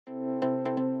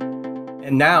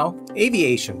And now,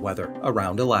 aviation weather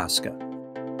around Alaska.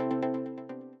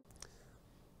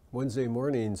 Wednesday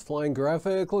mornings, flying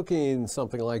graphic looking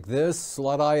something like this. A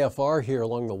lot of IFR here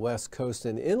along the west coast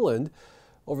and inland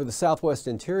over the southwest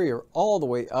interior all the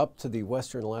way up to the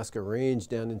western Alaska range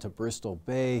down into Bristol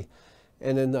Bay.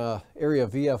 And then area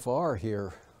VFR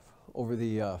here over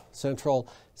the central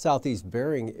southeast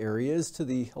Bering areas to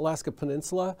the Alaska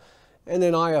Peninsula. And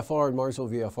then IFR and marginal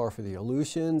VFR for the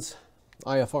Aleutians.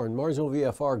 IFR and marginal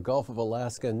VFR, Gulf of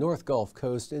Alaska, North Gulf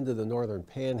Coast into the northern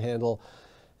Panhandle,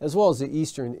 as well as the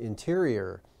eastern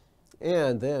interior.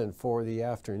 And then for the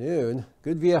afternoon,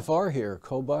 good VFR here,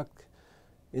 Kobuk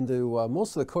into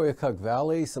most of the Koyukuk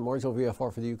Valley, some marginal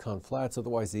VFR for the Yukon Flats,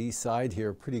 otherwise the east side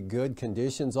here, pretty good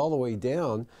conditions all the way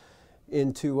down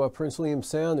into Prince William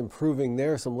Sound, improving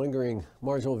there, some lingering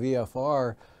marginal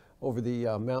VFR over the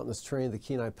mountainous terrain of the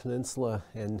Kenai Peninsula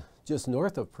and just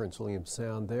north of Prince William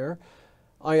Sound there.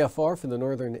 IFR for the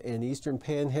northern and eastern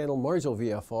Panhandle, marginal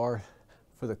VFR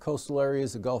for the coastal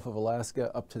areas, the Gulf of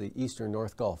Alaska up to the eastern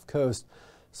North Gulf Coast.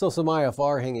 So some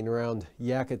IFR hanging around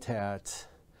Yakutat.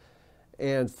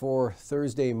 And for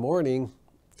Thursday morning,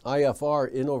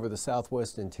 IFR in over the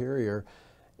southwest interior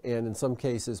and in some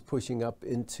cases pushing up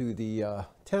into the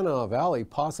Tanana Valley,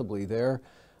 possibly there.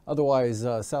 Otherwise,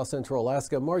 south central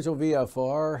Alaska, marginal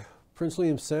VFR, Prince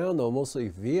William Sound, though mostly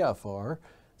VFR,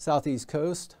 southeast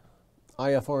coast,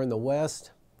 IFR in the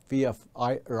west, marginal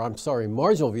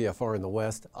VFR in the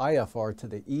west, IFR to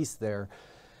the east there,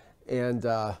 and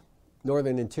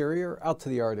northern interior out to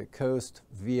the Arctic coast,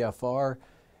 VFR,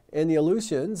 and the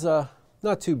Aleutians,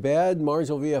 not too bad,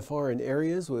 marginal VFR in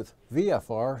areas with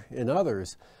VFR in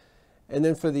others. And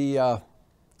then for the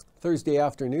Thursday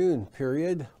afternoon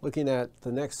period, looking at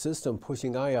the next system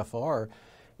pushing IFR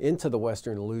into the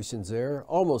western Aleutians there,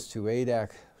 almost to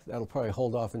ADAC, that'll probably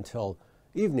hold off until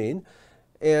evening.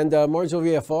 And marginal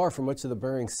VFR for much of the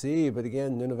Bering Sea, but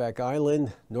again, Nunivak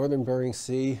Island, northern Bering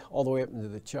Sea, all the way up into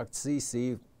the Chukchi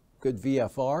Sea, good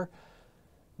VFR.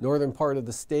 Northern part of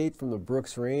the state from the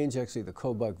Brooks Range, actually the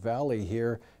Kobuk Valley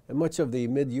here, and much of the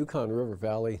mid-Yukon River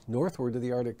Valley northward to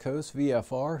the Arctic coast,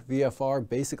 VFR. VFR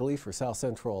basically for south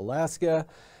central Alaska,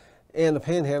 and the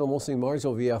Panhandle mostly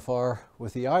marginal VFR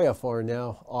with the IFR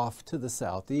now off to the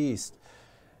southeast.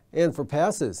 And for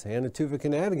passes,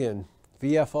 Hanatuvik-Anadigan,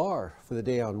 VFR for the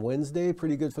day on Wednesday,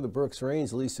 pretty good for the Brooks Range,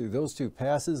 at least through those two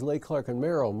passes. Lake Clark and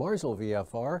Merrill, marginal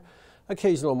VFR,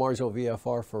 occasional marginal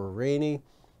VFR for rainy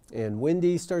and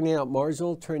windy, starting out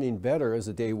marginal, turning better as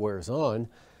the day wears on.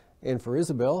 And for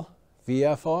Isabel,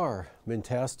 VFR.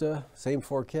 Mintasta, same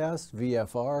forecast,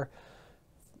 VFR.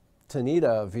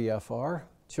 Tanita, VFR.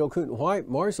 Chilkoot and White,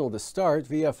 marginal to start,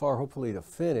 VFR hopefully to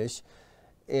finish.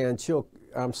 And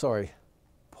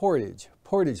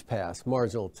Portage Pass,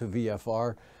 marginal to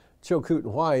VFR. Chilkoot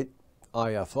and White,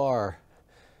 IFR.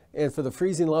 And for the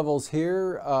freezing levels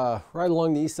here, right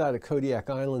along the east side of Kodiak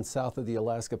Island, south of the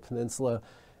Alaska Peninsula,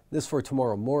 this for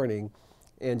tomorrow morning,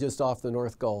 and just off the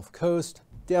North Gulf Coast,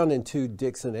 down into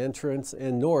Dixon Entrance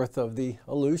and north of the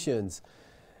Aleutians.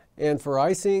 And for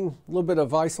icing, a little bit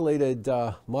of isolated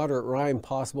moderate rime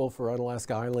possible for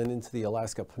Unalaska Island into the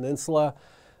Alaska Peninsula.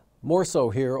 More so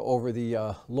here over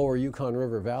the lower Yukon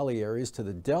River Valley areas to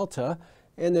the Delta,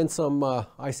 and then some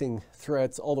icing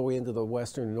threats all the way into the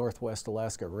western and northwest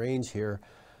Alaska range here.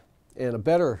 And a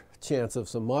better chance of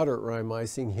some moderate rime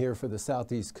icing here for the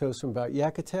southeast coast from about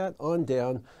Yakutat on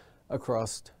down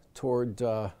across toward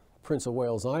Prince of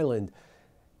Wales Island.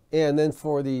 And then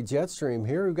for the jet stream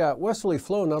here, we've got westerly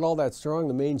flow, not all that strong.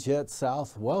 The main jet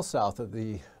south, well south of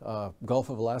the Gulf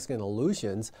of Alaska and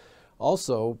Aleutians.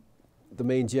 Also, the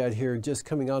main jet here just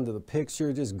coming onto the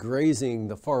picture, just grazing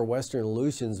the far western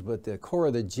Aleutians, but the core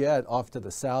of the jet off to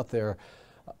the south there,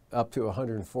 up to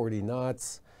 140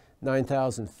 knots,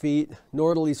 9,000 feet.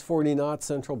 Northerlies 40 knots,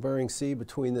 central Bering Sea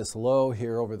between this low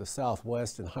here over the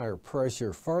southwest and higher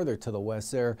pressure farther to the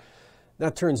west there.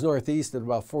 That turns northeast at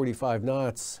about 45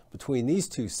 knots between these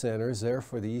two centers there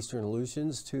for the eastern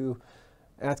Aleutians to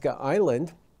Atka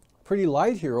Island. Pretty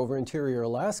light here over interior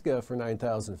Alaska for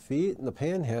 9,000 feet, and the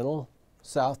Panhandle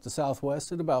south to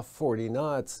southwest at about 40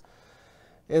 knots.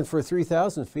 And for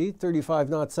 3,000 feet, 35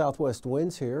 knot southwest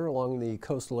winds here along the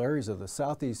coastal areas of the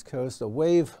southeast coast. A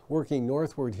wave working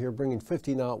northward here, bringing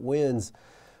 50 knot winds,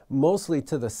 mostly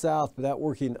to the south, but that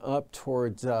working up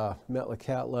towards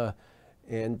Metlakatla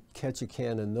and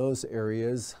Ketchikan and those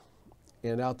areas.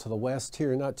 And out to the west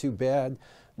here, not too bad.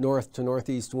 North to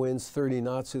northeast winds, 30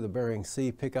 knots through the Bering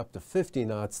Sea, pick up to 50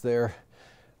 knots there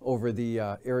over the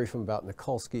area from about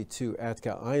Nikolsky to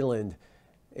Atka Island.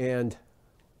 And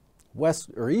west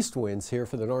or east winds here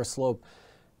for the North Slope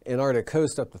and Arctic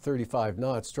coast up to 35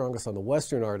 knots, strongest on the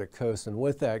western Arctic coast, and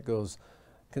with that goes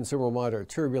considerable moderate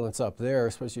turbulence up there,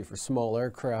 especially for small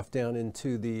aircraft down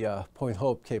into the Point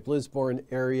Hope, Cape Lisburne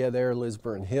area there,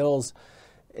 Lisburne Hills,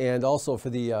 and also for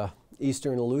the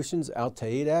eastern Aleutians out to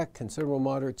Adak, considerable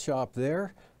moderate chop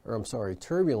there, or I'm sorry,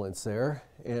 turbulence there,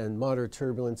 and moderate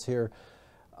turbulence here.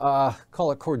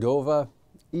 Call it Cordova,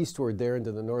 eastward there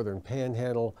into the northern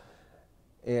panhandle,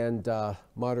 and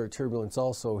moderate turbulence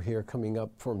also here coming up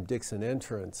from Dixon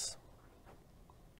Entrance.